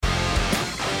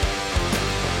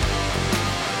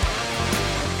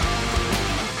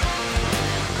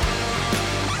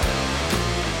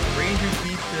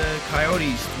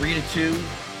Coyotes 3-2,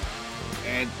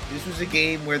 and this was a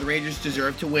game where the Rangers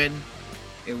deserved to win.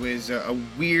 It was a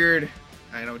weird,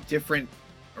 different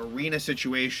arena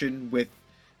situation with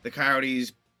the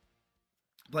Coyotes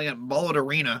playing at Mullet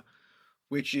Arena,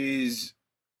 which is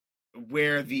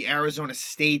where the Arizona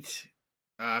State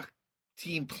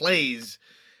team plays,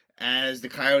 as the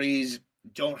Coyotes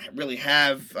don't really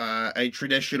have a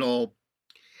traditional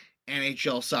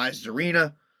NHL-sized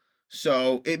arena.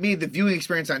 So it made the viewing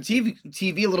experience on TV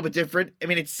a little bit different. I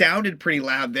mean, it sounded pretty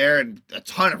loud there, and a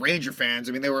ton of Ranger fans.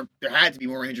 I mean, there had to be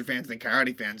more Ranger fans than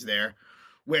Coyote fans there,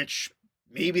 which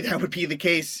maybe that would be the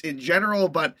case in general,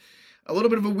 but a little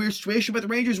bit of a weird situation. But the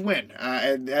Rangers win,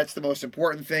 and that's the most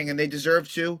important thing, and they deserve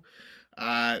to.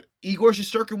 Igor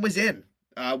Shesterkin was in,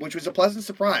 which was a pleasant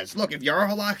surprise. Look, if Jaro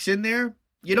Halak's in there,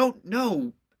 you don't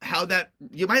know how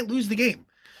you might lose the game.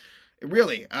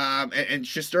 Really. And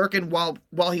Shesterkin,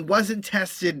 while he wasn't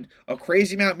tested a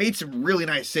crazy amount, made some really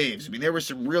nice saves. I mean, there were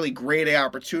some really grade A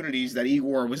opportunities that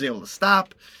Igor was able to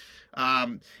stop.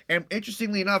 And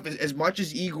interestingly enough, as much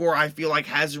as Igor, I feel like,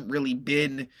 hasn't really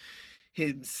been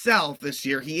himself this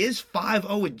year, he is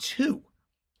 5-0-2.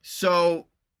 So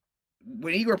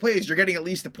when Igor plays, you're getting at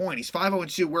least a point. He's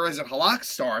 5-0-2, whereas if Halak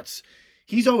starts,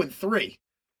 he's 0-3.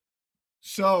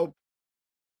 So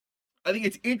I think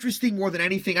it's interesting more than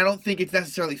anything. I don't think it's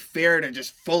necessarily fair to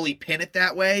just fully pin it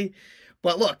that way.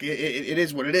 But look, it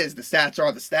is what it is. The stats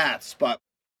are the stats. But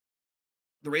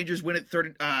the Rangers win it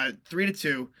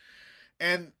 3-2.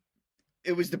 And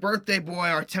it was the birthday boy,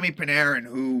 Artemi Panarin,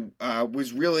 who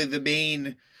was really the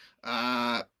main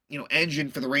engine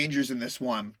for the Rangers in this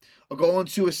one. A goal and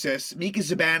 2 assists. Mika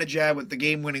Zibanejad with the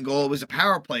game-winning goal. It was a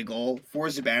power play goal for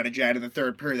Zibanejad in the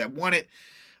third period that won it.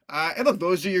 And look,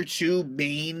 those are your two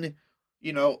main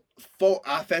full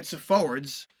offensive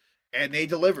forwards, and they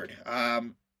delivered.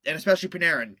 And especially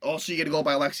Panarin. Also, you get a goal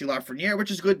by Alexis Lafreniere,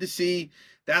 which is good to see.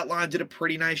 That line did a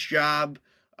pretty nice job.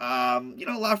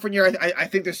 Lafreniere, I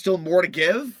think there's still more to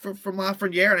give from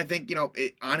Lafreniere, and I think,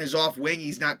 on his off wing,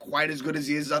 he's not quite as good as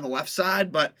he is on the left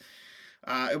side, but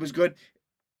it was good.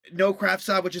 No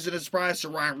Kravtsov, which isn't a surprise, so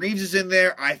Ryan Reeves is in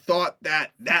there. I thought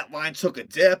that line took a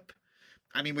dip.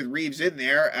 I mean, with Reeves in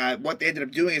there, what they ended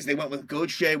up doing is they went with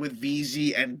Gauthier, with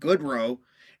VZ, and Goodrow,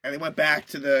 and they went back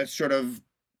to the sort of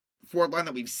fourth line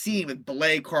that we've seen with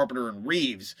Belay, Carpenter, and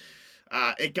Reeves.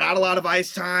 It got a lot of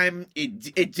ice time.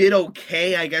 It did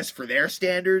okay, I guess, for their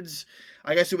standards.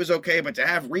 I guess it was okay, but to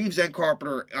have Reeves and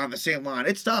Carpenter on the same line,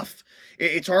 it's tough.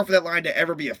 It's hard for that line to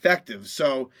ever be effective.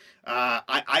 So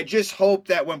I just hope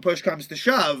that when push comes to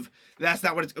shove, that's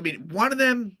not what it's... I mean, one of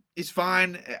them is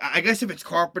fine. I guess if it's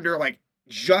Carpenter,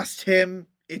 just him,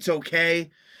 it's okay.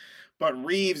 But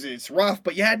Reeves, it's rough,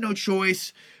 but you had no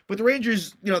choice. But the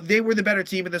Rangers, they were the better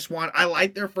team in this one. I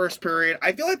liked their first period.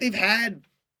 I feel like they've had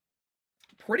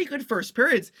pretty good first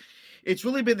periods. It's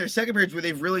really been their second periods where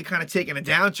they've really kind of taken a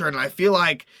downturn, and I feel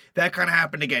like that kind of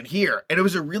happened again here. And it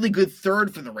was a really good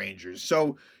third for the Rangers.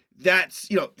 So that's,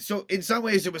 so in some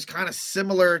ways it was kind of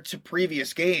similar to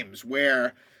previous games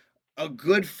where a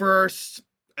good first,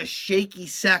 a shaky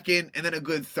second, and then a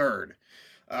good third.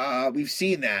 We've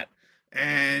seen that.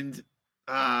 And,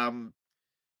 for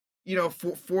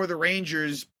the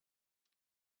Rangers,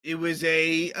 it was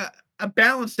a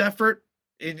balanced effort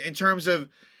in terms of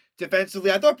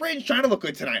defensively. I thought Braden China looked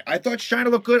good tonight. I thought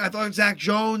Zach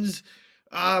Jones,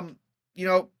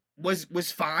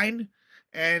 was fine.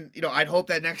 And, I'd hope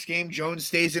that next game Jones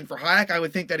stays in for Hayek. I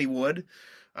would think that he would.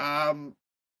 And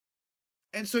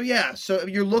so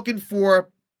you're looking for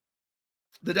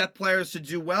the depth players to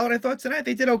do well, and I thought tonight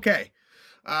they did okay.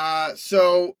 But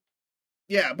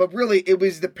really it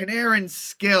was the Panarin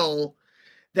skill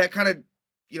that kind of,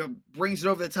 brings it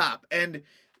over the top. And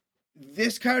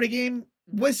this kind of game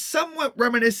was somewhat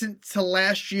reminiscent to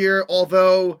last year,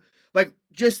 although, at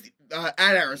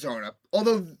Arizona.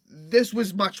 Although this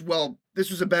was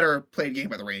a better played game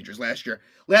by the Rangers last year.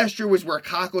 Last year was where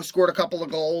Kakko scored a couple of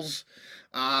goals.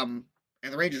 And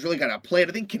the Rangers really got outplayed.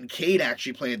 I think Kincaid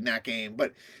actually played in that game,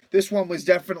 but this one was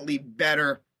definitely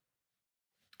better.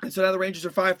 And so now the Rangers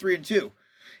are 5-3-2,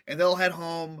 and they'll head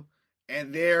home,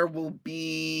 and there will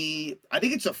be, I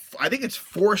think it's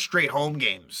 4 straight home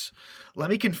games.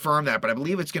 Let me confirm that, but I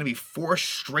believe it's going to be 4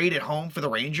 straight at home for the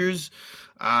Rangers.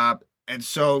 And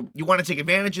so you want to take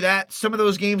advantage of that. Some of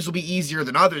those games will be easier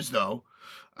than others, though.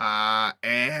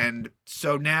 And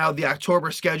so now the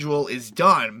October schedule is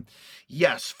done.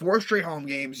 Yes, 4 straight home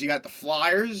games. You got the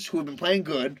Flyers, who have been playing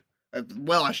good.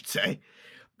 I should say.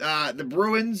 The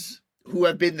Bruins, who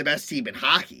have been the best team in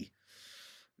hockey.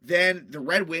 Then the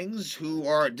Red Wings, who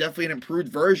are definitely an improved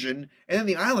version. And then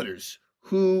the Islanders,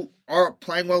 who are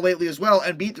playing well lately as well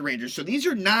and beat the Rangers. So these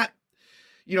are not,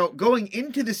 going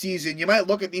into the season, you might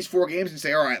look at these 4 games and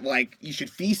say, all right, like, you should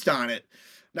feast on it.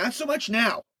 Not so much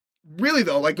now. Really,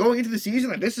 though, like, going into the season,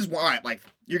 like, this is why, like,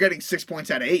 you're getting 6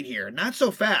 points out of 8 here. Not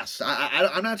so fast.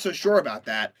 I'm not so sure about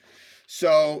that.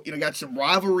 So, got some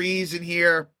rivalries in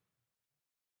here.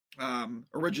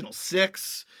 Original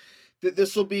 6.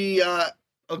 This will be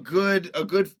a good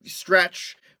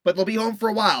stretch, but they'll be home for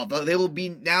a while. They'll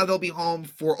be home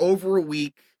for over a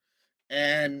week,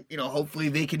 and hopefully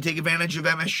they can take advantage of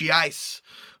MSG Ice.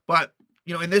 But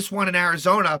in this one in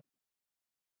Arizona,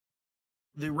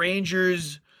 the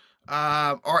Rangers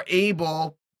are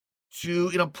able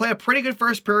to play a pretty good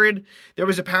first period. There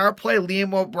was a power play.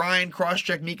 Liam O'Brien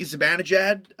cross-checked Mika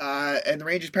Zibanejad, and the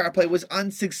Rangers power play was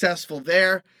unsuccessful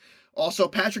there. Also,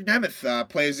 Patrick Nemeth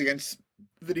plays against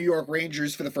the New York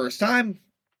Rangers for the first time.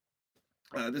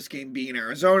 This game being in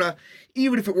Arizona.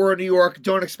 Even if it were in New York,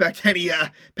 don't expect any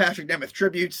Patrick Nemeth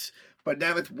tributes. But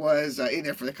Nemeth was in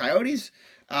there for the Coyotes.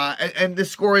 And the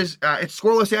score is, it's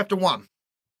scoreless after 1.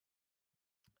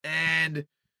 And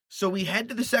so we head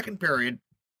to the second period.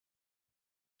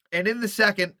 And in the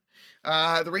second,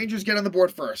 the Rangers get on the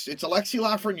board first. It's Alexis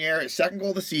Lafreniere, his second goal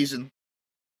of the season.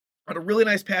 On a really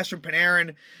nice pass from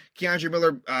Panarin. Keandre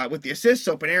Miller with the assist.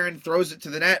 So Panarin throws it to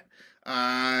the net.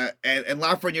 And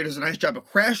Lafreniere does a nice job of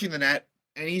crashing the net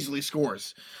and easily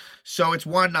scores. So it's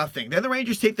 1-0. Then the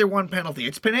Rangers take their 1 penalty.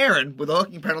 It's Panarin with a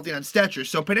hooking penalty on Stetcher.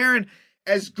 So Panarin,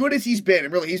 as good as he's been,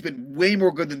 and really he's been way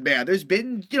more good than bad, there's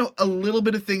been, a little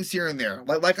bit of things here and there.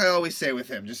 Like I always say with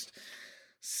him, just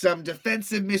some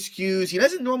defensive miscues. He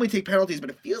doesn't normally take penalties, but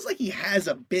it feels like he has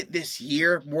a bit this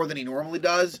year more than he normally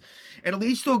does. And it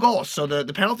leads to a goal. So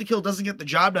the penalty kill doesn't get the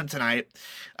job done tonight.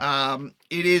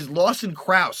 It is Lawson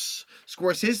Krause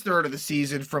scores his 3rd of the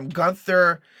season from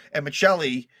Gunther and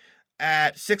Michelli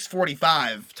at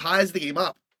 6:45, ties the game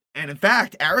up. And in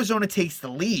fact, Arizona takes the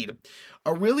lead.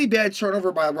 A really bad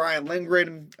turnover by Ryan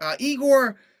Lindgren.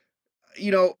 Igor,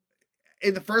 in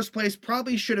the first place,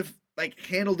 probably should have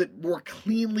handled it more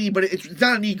cleanly, but it's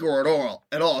not an Igor at all.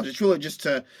 It's really just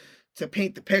to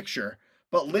paint the picture.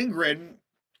 But Lindgren,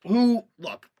 Ryan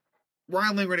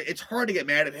Lindgren, it's hard to get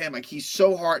mad at him. Like, he's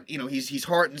so hard, he's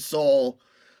heart and soul.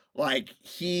 But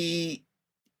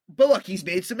look, he's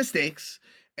made some mistakes,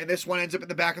 and this one ends up in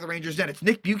the back of the Rangers' net. It's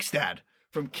Nick Bukestad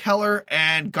from Keller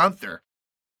and Gunther.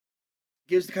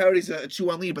 Gives the Coyotes a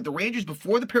 2-1 lead, but the Rangers,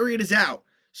 before the period is out,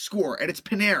 score, and it's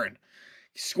Panarin.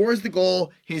 He scores the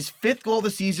goal, his 5th goal of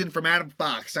the season from Adam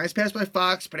Fox. Nice pass by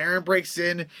Fox. Panarin breaks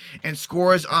in and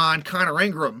scores on Connor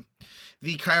Ingram,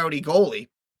 the Coyote goalie.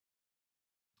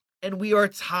 And we are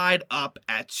tied up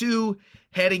at 2,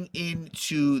 heading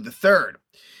into the third.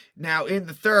 Now, in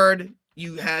the third,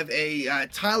 you have a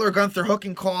Tyler Gunther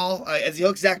hooking call as he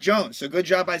hooks Zach Jones. So good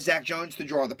job by Zach Jones to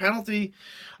draw the penalty.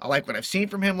 I like what I've seen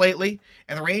from him lately.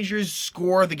 And the Rangers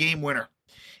score the game winner.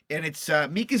 And it's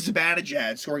Mika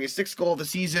Zibanejad scoring his 6th goal of the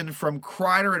season from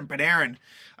Kreider and Panarin.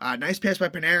 Nice pass by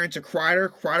Panarin to Kreider.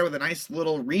 Kreider with a nice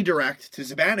little redirect to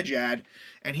Zibanejad.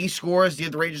 And he scores to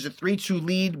give the Rangers a 3-2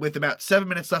 lead with about 7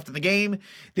 minutes left in the game.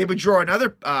 They would draw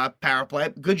another power play.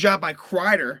 Good job by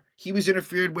Kreider. He was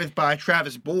interfered with by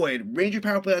Travis Boyd. Ranger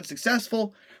power play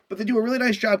unsuccessful, but they do a really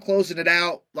nice job closing it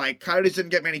out. Coyotes didn't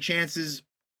get many chances.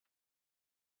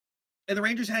 And the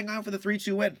Rangers hang on for the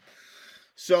 3-2 win.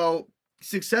 So,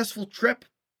 successful trip.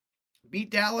 Beat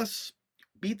Dallas.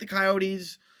 Beat the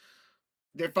Coyotes.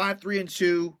 They're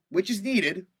 5-3-2, which is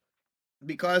needed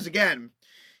because, again,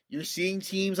 you're seeing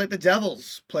teams like the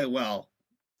Devils play well.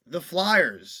 The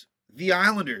Flyers. The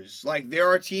Islanders. There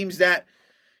are teams that,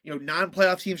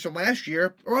 non-playoff teams from last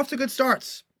year are off to good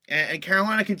starts. And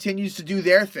Carolina continues to do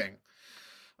their thing.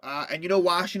 And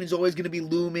Washington's always going to be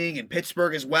looming, and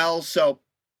Pittsburgh as well. So,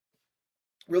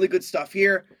 really good stuff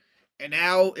here. And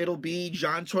now it'll be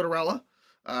John Tortorella,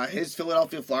 his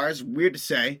Philadelphia Flyers. Weird to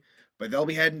say, but they'll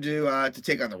be heading to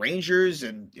take on the Rangers.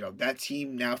 And, that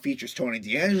team now features Tony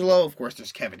DeAngelo. Of course,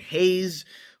 there's Kevin Hayes.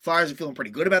 Flyers are feeling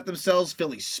pretty good about themselves.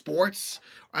 Philly sports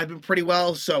I've been pretty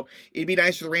well. So it'd be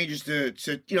nice for the Rangers to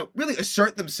really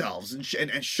assert themselves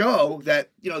and show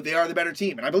that, they are the better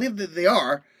team. And I believe that they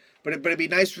are. But it'd be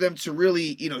nice for them to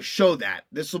really, show that.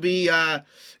 This will be an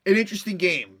interesting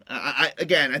game. I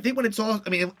think when it's all,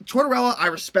 Tortorella, I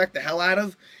respect the hell out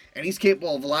of, and he's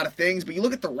capable of a lot of things. But you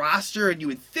look at the roster, and you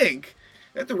would think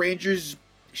that the Rangers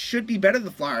should be better than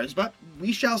the Flyers. But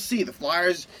we shall see. The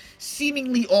Flyers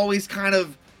seemingly always kind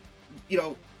of,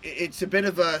 it's a bit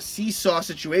of a seesaw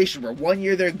situation where one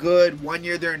year they're good, one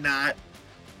year they're not.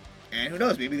 And who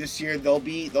knows, maybe this year they'll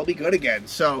be good again.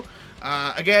 So,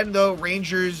 again, though,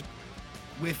 Rangers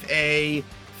with a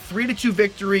 3-2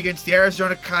 victory against the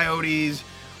Arizona Coyotes.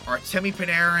 Artemi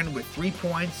Panarin with 3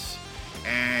 points,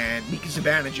 and Mika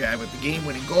Zibanejad with the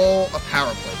game-winning goal, a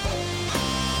power play goal.